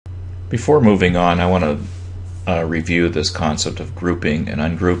Before moving on, I want to review this concept of grouping and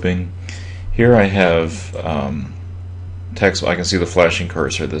ungrouping. Here I have text. I can see the flashing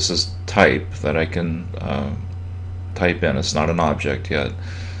cursor. This is type that I can type in. It's not an object yet.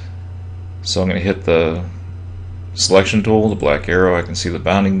 So I'm going to hit the selection tool, the black arrow. I can see the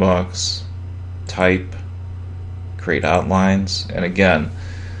bounding box, type, create outlines, and again,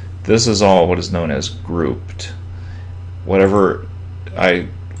 this is all what is known as grouped. Whatever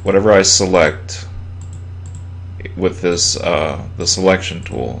I select with this the selection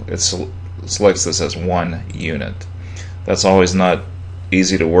tool, it selects this as one unit. That's always not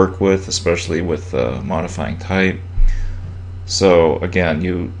easy to work with, especially with modifying type. So again,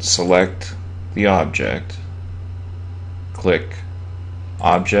 you select the object, click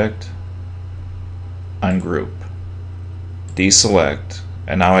Object, Ungroup, deselect,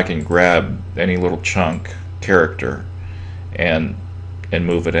 and now I can grab any little chunk character and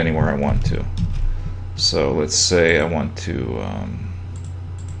move it anywhere I want to. So let's say I want to, and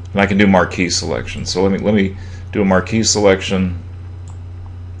I can do marquee selection. So let me do a marquee selection.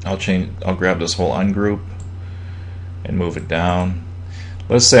 I'll grab this whole ungroup and move it down.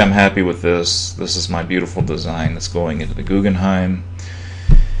 Let's say I'm happy with this. This is my beautiful design that's going into the Guggenheim,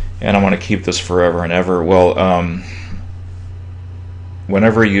 and I want to keep this forever and ever. Well,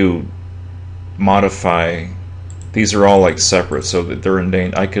 whenever you modify, these are all like separate, so that they're in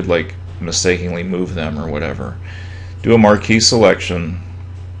danger. I could like mistakenly move them or whatever. Do a marquee selection.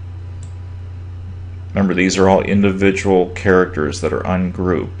 Remember, these are all individual characters that are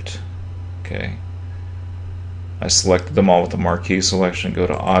ungrouped. Okay. I selected them all with the marquee selection. Go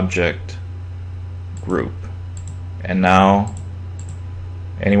to Object, Group, and now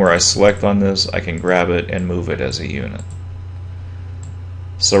anywhere I select on this, I can grab it and move it as a unit.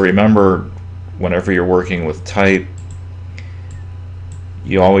 So remember, whenever you're working with type,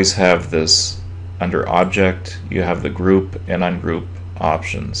 you always have this under Object, you have the group and ungroup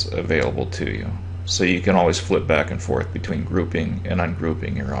options available to you. So you can always flip back and forth between grouping and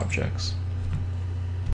ungrouping your objects.